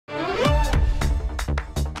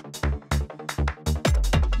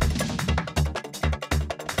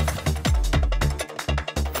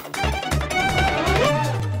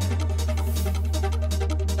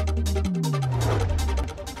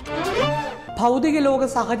ഭൗതിക ലോക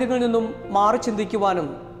സാഹചര്യങ്ങളിൽ നിന്നും മാറി ചിന്തിക്കുവാനും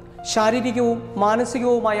ശാരീരികവും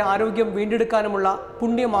മാനസികവുമായ ആരോഗ്യം വീണ്ടെടുക്കാനുമുള്ള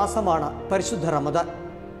പുണ്യമാസമാണ് പരിശുദ്ധ റമദാൻ.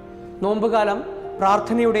 നോമ്പുകാലം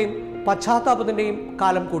പ്രാർത്ഥനയുടെയും പശ്ചാത്താപത്തിൻ്റെയും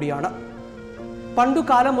കാലം കൂടിയാണ്.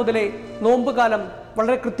 പണ്ടുകാലം മുതലേ നോമ്പുകാലം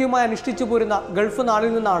വളരെ കൃത്യമായി അനുഷ്ഠിച്ചു പോരുന്ന ഗൾഫ്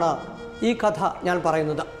നാടിൽ നിന്നാണ് ഈ കഥ ഞാൻ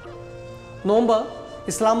പറയുന്നത്. നോമ്പ്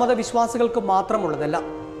ഇസ്ലാം മത വിശ്വാസികൾക്ക് മാത്രമുള്ളതല്ല.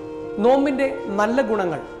 നോമ്പിൻ്റെ നല്ല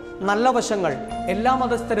ഗുണങ്ങൾ, നല്ല വശങ്ങൾ എല്ലാ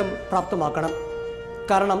മതസ്ഥരും പ്രാപ്തമാക്കണം.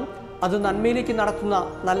 കാരണം അത് നന്മയിലേക്ക് നടത്തുന്ന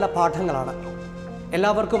നല്ല പാഠങ്ങളാണ്.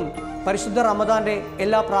 എല്ലാവർക്കും പരിശുദ്ധ റമദാന്റെ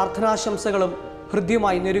എല്ലാ പ്രാർത്ഥനാശംസകളും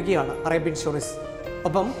ഹൃദ്യമായി നേരുകയാണ് അറേബ്യൻ സ്റ്റോറീസ്.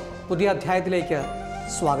 ഒപ്പം പുതിയ അധ്യായത്തിലേക്ക്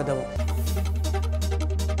സ്വാഗതവും.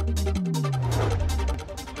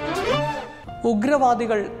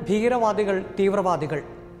 ഉഗ്രവാദികൾ, ഭീകരവാദികൾ, തീവ്രവാദികൾ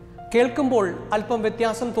കേൾക്കുമ്പോൾ അല്പം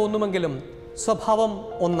വ്യത്യാസം തോന്നുമെങ്കിലും സ്വഭാവം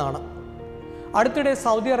ഒന്നാണ്. അടുത്തിടെ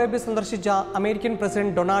സൗദി അറേബ്യ സന്ദർശിച്ച അമേരിക്കൻ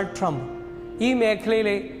പ്രസിഡന്റ് ഡൊണാൾഡ് ട്രംപ് ഈ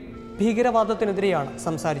മേഖലയിലെ ഭീകരവാദത്തിനെതിരെയാണ്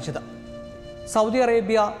സംസാരിച്ചത്. സൗദി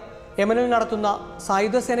അറേബ്യ യമനിൽ നടത്തുന്ന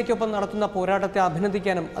സായുധ സേനയ്ക്കൊപ്പം നടത്തുന്ന പോരാട്ടത്തെ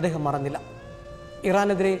അഭിനന്ദിക്കാനും അദ്ദേഹം മറന്നില്ല.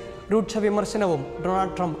 ഇറാനെതിരെ രൂക്ഷ വിമർശനവും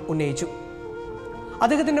ഡൊണാൾഡ് ട്രംപ് ഉന്നയിച്ചു.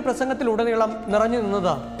 അദ്ദേഹത്തിൻ്റെ പ്രസംഗത്തിലുടനീളം നിറഞ്ഞു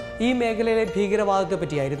നിന്നത് ഈ മേഖലയിലെ ഭീകരവാദത്തെ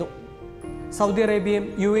പറ്റിയായിരുന്നു. സൗദി അറേബ്യയും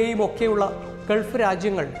UAEയും ഒക്കെയുള്ള ഗൾഫ്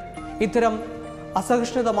രാജ്യങ്ങൾ ഇത്തരം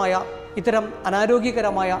അസഹിഷ്ണുതമായ, ഇത്തരം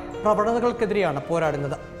അനാരോഗ്യകരമായ പ്രവണതകൾക്കെതിരെയാണ്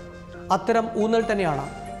പോരാടുന്നത്. അത്തരം ഊന്നൽ തന്നെയാണ്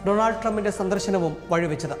ഡൊണാൾഡ് ട്രംപിൻ്റെ സന്ദർശനവും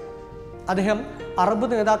വഴിവെച്ചത്. അദ്ദേഹം അറബ്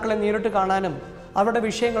നേതാക്കളെ നേരിട്ട് കാണാനും അവരുടെ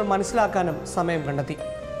വിഷയങ്ങൾ മനസ്സിലാക്കാനും സമയം കണ്ടെത്തി.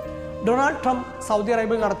 ഡൊണാൾഡ് ട്രംപ് സൗദി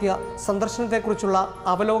അറേബ്യയിൽ നടത്തിയ സന്ദർശനത്തെക്കുറിച്ചുള്ള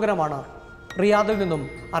അവലോകനമാണ് റിയാദിൽ നിന്നും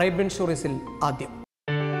അറേബ്യൻ സ്റ്റോറീസിൽ ആദ്യം.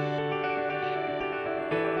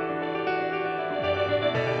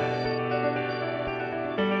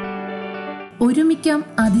 ഒരുമിക്കാം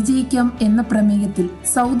അതിജയിക്കാം എന്ന പ്രമേയത്തിൽ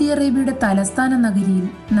സൗദി അറേബ്യയുടെ തലസ്ഥാന നഗരിയിൽ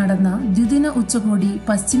നടന്ന ദ്വിദിന ഉച്ചകോടി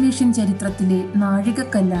പശ്ചിമേഷ്യൻ ചരിത്രത്തിലെ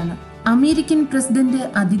നാഴികക്കല്ലാണ്. അമേരിക്കൻ പ്രസിഡന്റ്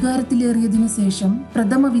അധികാരത്തിലേറിയതിനു ശേഷം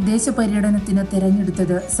പ്രഥമ വിദേശ പര്യടനത്തിന്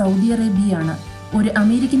തെരഞ്ഞെടുത്തത് സൗദി അറേബ്യയാണ്. ഒരു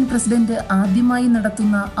അമേരിക്കൻ പ്രസിഡന്റ് ആദ്യമായി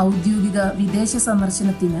നടത്തുന്ന ഔദ്യോഗിക വിദേശ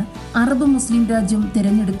സന്ദർശനത്തിന് അറബ് മുസ്ലിം രാജ്യം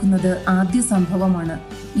തിരഞ്ഞെടുക്കുന്നത് ആദ്യ സംഭവമാണ്.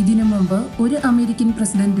 ഇതിനു മുമ്പ് ഒരു അമേരിക്കൻ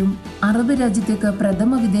പ്രസിഡന്റും അറബ് രാജ്യത്തേക്ക്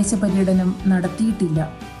പ്രഥമ വിദേശ പര്യടനം നടത്തിയിട്ടില്ല.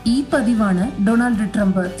 ഈ പതിവാണ് ഡൊണാൾഡ്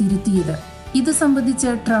ട്രംപ് തിരുത്തിയത്. ഇത്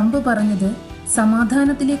സംബന്ധിച്ച് ട്രംപ് പറഞ്ഞത്,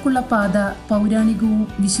 സമാധാനത്തിലേക്കുള്ള പാത പൗരാണികവും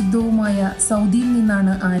വിശുദ്ധവുമായ സൗദിയിൽ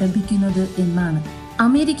നിന്നാണ് ആരംഭിക്കുന്നത് എന്നാണ്.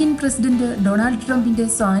 അമേരിക്കൻ പ്രസിഡന്റ് ഡൊണാൾഡ് ട്രംപിന്റെ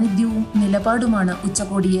സാന്നിധ്യവും നിലപാടുമാണ്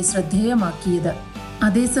ഉച്ചകോടിയെ ശ്രദ്ധേയമാക്കിയത്.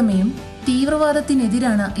 അതേസമയം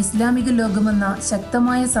തീവ്രവാദത്തിനെതിരാണ് ഇസ്ലാമിക ലോകമെന്ന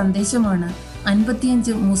ശക്തമായ സന്ദേശമാണ്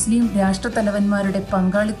 55 മുസ്ലിം രാഷ്ട്രതലവന്മാരുടെ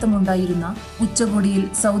പങ്കാളിത്തമുണ്ടായിരുന്ന ഉച്ചകോടിയിൽ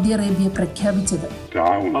സൗദി അറേബ്യ പ്രഖ്യാപിച്ചത്.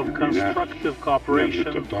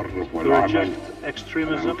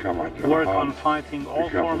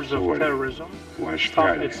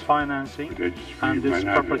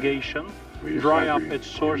 Dry up its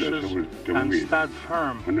sources and stand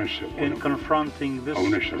firm in confronting this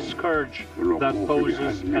scourge that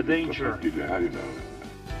poses a danger.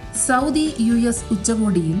 Saudi US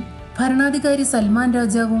ഉച്ചകോടിയിൽ ഭരണാധികാരി സൽമാൻ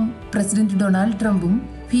രാജാവും പ്രസിഡന്റ് ഡൊണാൾഡ് ട്രംപും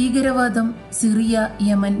ഭീകരവാദം, സിറിയ,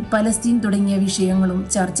 യമൻ, പലസ്തീൻ തുടങ്ങിയ വിഷയങ്ങളും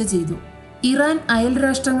ചർച്ച ചെയ്തു. ഇറാൻ അയൽ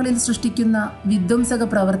രാഷ്ട്രങ്ങളിൽ സൃഷ്ടിക്കുന്ന വിധ്വംസക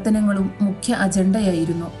പ്രവർത്തനങ്ങളും മുഖ്യ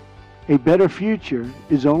അജണ്ടയായിരുന്നു. A better future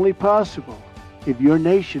is only possible if your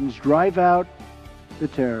nations drive out the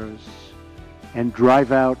terrorists and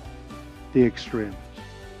drive out the extremists.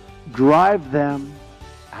 Drive them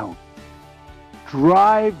out.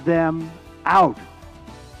 Drive them out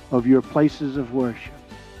of your places of worship.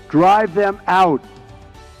 Drive them out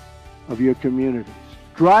of your communities.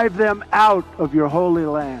 Drive them out of your holy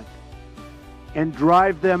land. And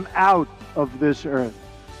drive them out of this earth.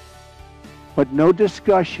 But no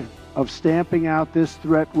discussion of stamping out this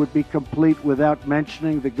threat would be complete without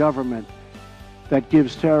mentioning the government that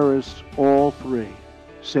gives terrorists all three: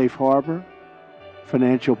 safe harbor,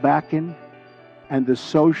 financial backing, and the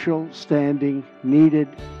social standing needed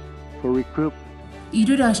for recruitment.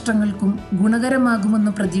 ഇരു രാഷ്ട്രങ്ങൾക്കും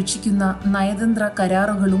ഗുണകരമാകുമെന്ന് പ്രതീക്ഷിക്കുന്ന നയതന്ത്ര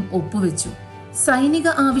കരാറുകളും ഒപ്പുവെച്ചു. സൈനിക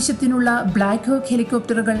ആവശ്യത്തിനുള്ള black hoc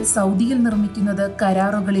ഹെലികോപ്റ്ററുകൾ സൗദിയിൽ നിർമ്മിക്കുന്നത്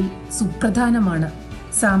കരാറുകളിൽ സുപ്രധാനമാണ്.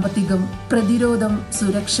 സാമ്പത്തികം, പ്രതിരോധം,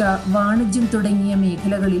 സുരക്ഷ, വാണിജ്യം തുടങ്ങിയ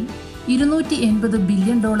മേഖലകളിൽ $280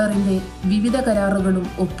 ബില്യൺ വിവിധ കരാറുകളും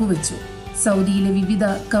ഒപ്പുവെച്ചു. സൗദിയിലെ വിവിധ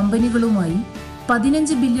കമ്പനികളുമായി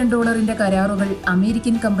 $15 ബില്യൺ കരാറുകൾ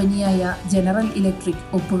അമേരിക്കൻ കമ്പനിയായ ജനറൽ ഇലക്ട്രിക്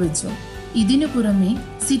ഒപ്പുവെച്ചു. ഇതിനു പുറമെ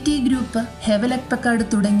സിറ്റി ഗ്രൂപ്പ്, ഹെവലറ്റ് പക്കാർഡ്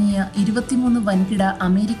തുടങ്ങിയ 23 വൻകിട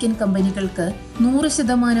അമേരിക്കൻ കമ്പനികൾക്ക്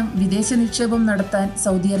 100% വിദേശ നിക്ഷേപം നടത്താൻ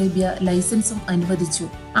സൗദി അറേബ്യ ലൈസൻസും അനുവദിച്ചു.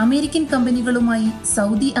 അമേരിക്കൻ കമ്പനികളുമായി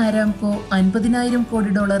സൗദി ആരാംകോ $50,000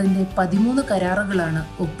 കോടി 13 കരാറുകളാണ്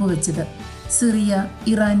ഒപ്പുവെച്ചത്. സിറിയ,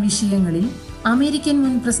 ഇറാൻ വിഷയങ്ങളിൽ അമേരിക്കൻ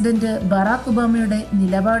മുൻ പ്രസിഡന്റ് ബറാക് ഒബാമയുടെ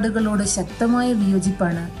നിലപാടുകളോട് ശക്തമായ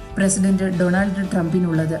വിയോജിപ്പാണ് പ്രസിഡന്റ് ഡൊണാൾഡ്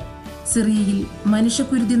ട്രംപിനുള്ളത്. സിറിയയിൽ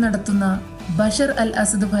മനുഷ്യക്കുരുതി നടത്തുന്ന ബഷർ അൽ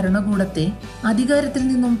അസദ് ഭരണകൂടത്തെ അധികാരത്തിൽ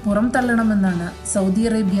നിന്നും പുറംതള്ളണമെന്നാണ് സൗദി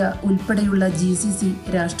അറേബ്യ ഉൾപ്പെടെയുള്ള GCC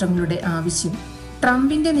രാഷ്ട്രങ്ങളുടെ ആവശ്യം.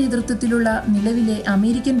 ട്രംപിന്റെ നേതൃത്വത്തിലുള്ള നിലവിലെ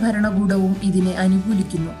അമേരിക്കൻ ഭരണകൂടവും ഇതിനെ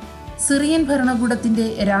അനുകൂലിക്കുന്നു. സിറിയൻ ഭരണകൂടത്തിന്റെ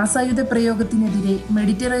രാസായുധ പ്രയോഗത്തിനെതിരെ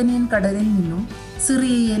മെഡിറ്ററേനിയൻ കടലിൽ നിന്നും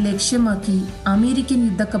സിറിയയെ ലക്ഷ്യമാക്കി അമേരിക്കൻ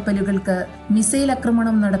യുദ്ധക്കപ്പലുകൾക്ക് മിസൈൽ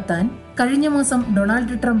ആക്രമണം നടത്താൻ കഴിഞ്ഞ മാസം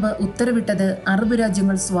ഡൊണാൾഡ് ട്രംപ് ഉത്തരവിട്ടത് അറബ്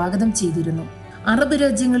രാജ്യങ്ങൾ സ്വാഗതം ചെയ്തിരുന്നു. അറബ്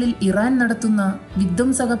രാജ്യങ്ങളിൽ ഇറാൻ നടത്തുന്ന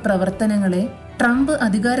വിധ്വംസക പ്രവർത്തനങ്ങളെ ട്രംപ്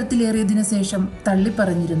അധികാരത്തിലേറിയതിനു ശേഷം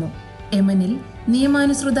തള്ളിപ്പറഞ്ഞിരുന്നു. യമനിൽ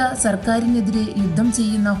നിയമാനുസൃത സർക്കാരിനെതിരെ യുദ്ധം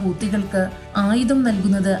ചെയ്യുന്ന ഹൂത്തികൾക്ക് ആയുധം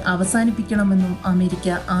നൽകുന്നത് അവസാനിപ്പിക്കണമെന്നും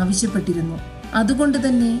അമേരിക്ക ആവശ്യപ്പെട്ടിരുന്നു. അതുകൊണ്ട്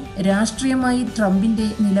തന്നെ രാഷ്ട്രീയമായി ട്രംപിന്റെ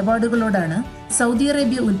നിലപാടുകളോടാണ് സൗദി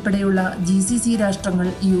അറേബ്യ ഉൾപ്പെടെയുള്ള GCC രാഷ്ട്രങ്ങൾ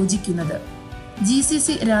യോജിക്കുന്നത്. GCC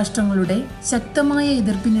രാഷ്ട്രങ്ങളുടെ ശക്തമായ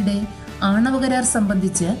എതിർപ്പിനിടെ ആണവ കരാർ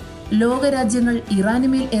സംബന്ധിച്ച് ലോകരാജ്യങ്ങൾ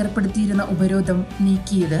ഇറാനുമേൽ ഏർപ്പെടുത്തിയിരുന്ന ഉപരോധം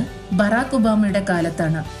നീക്കിയത് ബറാക് ഒബാമയുടെ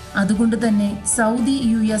കാലത്താണ്. അതുകൊണ്ട് തന്നെ സൗദി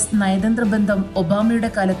US നയതന്ത്ര ബന്ധം ഒബാമയുടെ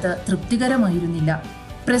കാലത്ത് തൃപ്തികരമായിരുന്നില്ല.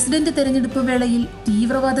 പ്രസിഡന്റ് തെരഞ്ഞെടുപ്പ് വേളയിൽ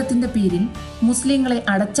തീവ്രവാദത്തിന്റെ പേരിൽ മുസ്ലിങ്ങളെ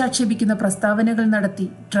അടച്ചാക്ഷേപിക്കുന്ന പ്രസ്താവനകൾ നടത്തി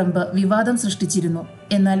ട്രംപ് വിവാദം സൃഷ്ടിച്ചിരുന്നു.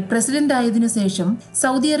 എന്നാൽ പ്രസിഡന്റ് ആയതിനു ശേഷം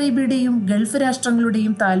സൗദി അറേബ്യയുടെയും ഗൾഫ്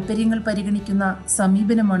രാഷ്ട്രങ്ങളുടെയും താൽപര്യങ്ങൾ പരിഗണിക്കുന്ന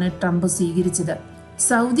സമീപനമാണ് ട്രംപ് സ്വീകരിച്ചത്.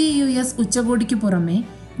 സൗദി US ഉച്ചകോടിക്ക് പുറമെ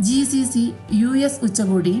GCC US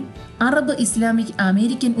ഉച്ചകോടി, അറബ് ഇസ്ലാമിക്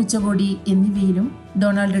അമേരിക്കൻ ഉച്ചകോടി എന്നിവയിലും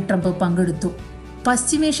ഡൊണാൾഡ് ട്രംപ് പങ്കെടുത്തു.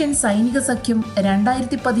 പശ്ചിമേഷ്യൻ സൈനിക സഖ്യം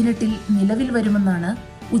 2018 നിലവിൽ വരുമെന്നാണ്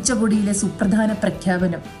ഉച്ചകോടിയിലെ സുപ്രധാന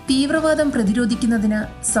പ്രഖ്യാപനം. തീവ്രവാദം പ്രതിരോധിക്കുന്നതിന്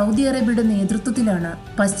സൗദി അറേബ്യയുടെ നേതൃത്വത്തിലാണ്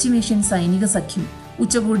പശ്ചിമേഷ്യൻ സൈനിക സഖ്യം.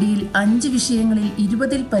 ഉച്ചകോടിയിൽ 5 വിഷയങ്ങളിൽ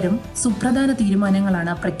 20-ൽ പരം സുപ്രധാന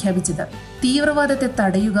തീരുമാനങ്ങളാണ് പ്രഖ്യാപിച്ചത്. തീവ്രവാദത്തെ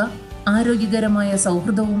തടയുക, ആരോഗ്യകരമായ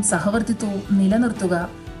സൗഹൃദവും സഹവർത്തിത്വവും നിലനിർത്തുക,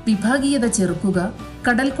 വിഭാഗീയത ചെറുക്കുക,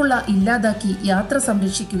 കടൽക്കൊള്ള ഇല്ലാതാക്കി യാത്ര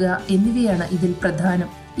സംരക്ഷിക്കുക എന്നിവയാണ് ഇതിൽ പ്രധാനം.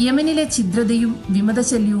 യമനിലെ ഛിദ്രതയും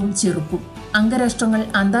വിമതശല്യവും ചെറുക്കും. അംഗരാഷ്ട്രങ്ങൾ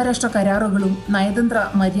അന്താരാഷ്ട്ര കരാറുകളും നയതന്ത്ര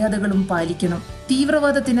മര്യാദകളും പാലിക്കണം.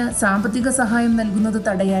 തീവ്രവാദത്തിന് സാമ്പത്തിക സഹായം നൽകുന്നത്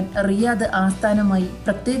തടയാൻ റിയാദ് ആസ്ഥാനമായി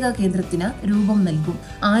പ്രത്യേക കേന്ദ്രത്തിന് രൂപം നൽകും.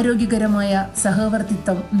 ആരോഗ്യകരമായ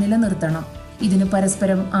സഹവർത്തിത്വം നിലനിർത്തണം. ഇതിന്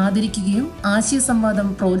പരസ്പരം ആദരിക്കുകയും ആശയസംവാദം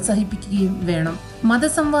പ്രോത്സാഹിപ്പിക്കുകയും വേണം.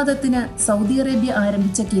 മതസംവാദത്തിന് സൗദി അറേബ്യ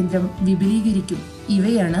ആരംഭിച്ച കേന്ദ്രം വിപുലീകരിക്കും.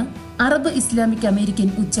 ഇവയാണ് അറബ് ഇസ്ലാമിക് അമേരിക്കൻ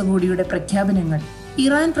ഉച്ചകോടിയുടെ പ്രഖ്യാപനങ്ങൾ.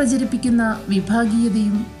 ഇറാൻ പ്രചരിപ്പിക്കുന്ന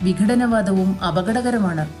വിഭാഗീയതയും വിഘടനവാദവും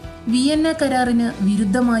അപകടകരമാണ്. വിയന്ന കരാറിന്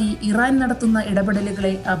വിരുദ്ധമായി ഇറാൻ നടത്തുന്ന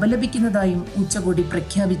ഇടപെടലുകളെ അപലപിക്കുന്നതായും ഉച്ചകോടി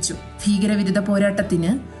പ്രഖ്യാപിച്ചു. ഭീകരവിരുദ്ധ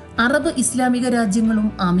പോരാട്ടത്തിന് അറബ് ഇസ്ലാമിക രാജ്യങ്ങളും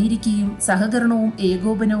അമേരിക്കയും സഹകരണവും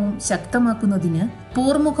ഏകോപനവും ശക്തമാക്കുന്നതിന്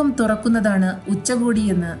പോർമുഖം തുറക്കുന്നതാണ്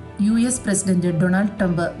ഉച്ചകോടിയെന്ന് US പ്രസിഡന്റ് ഡൊണാൾഡ്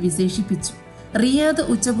ട്രംപ് വിശേഷിപ്പിച്ചു. റിയാദ്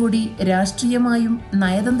ഉച്ചകോടി രാഷ്ട്രീയമായും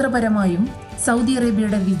നയതന്ത്രപരമായും സൗദി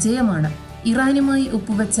അറേബ്യയുടെ വിജയമാണ്. ഇറാനുമായി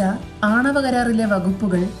ഒപ്പുവെച്ച ആണവ കരാറിലെ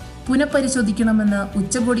വകുപ്പുകൾ പുനഃപരിശോധിക്കണമെന്ന്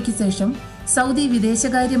ഉച്ചകോടിക്ക് ശേഷം സൗദി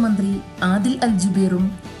വിദേശകാര്യമന്ത്രി ആദിൽ അൽ ജുബൈറും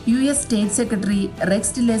US സ്റ്റേറ്റ് സെക്രട്ടറി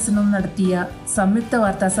റെക്സ് ടിലേസണും നടത്തിയ സംയുക്ത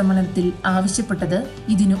വാർത്താ സമ്മേളനത്തിൽ ആവശ്യപ്പെട്ടത്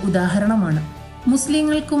ഇതിന് ഉദാഹരണമാണ്.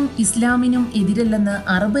 മുസ്ലിങ്ങൾക്കും ഇസ്ലാമിനും എതിരല്ലെന്ന്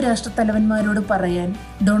അറബ് രാഷ്ട്രത്തലവന്മാരോട് പറയാൻ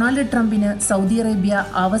ഡൊണാൾഡ് ട്രംപിന് സൗദി അറേബ്യ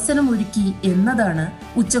അവസരമൊരുക്കി എന്നതാണ്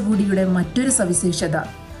ഉച്ചകോടിയുടെ മറ്റൊരു സവിശേഷത.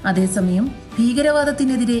 അതേസമയം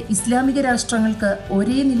ഭീകരവാദത്തിനെതിരെ ഇസ്ലാമിക രാഷ്ട്രങ്ങൾക്ക്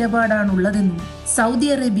ഒരേ നിലപാടാണുള്ളതെന്നും സൗദി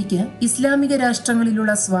അറേബ്യയ്ക്ക് ഇസ്ലാമിക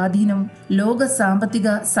രാഷ്ട്രങ്ങളിലുള്ള സ്വാധീനം ലോക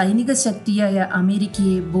സാമ്പത്തിക സൈനിക ശക്തിയായ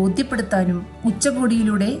അമേരിക്കയെ ബോധ്യപ്പെടുത്താനും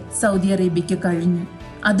ഉച്ചകോടിയിലൂടെ സൗദി അറേബ്യയ്ക്ക് കഴിഞ്ഞു.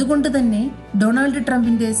 അതുകൊണ്ട് തന്നെ ഡൊണാൾഡ്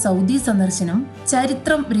ട്രംപിന്റെ സൗദി സന്ദർശനം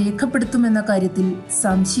ചരിത്രം രേഖപ്പെടുത്തുമെന്ന കാര്യത്തിൽ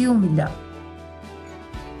സംശയവുമില്ല.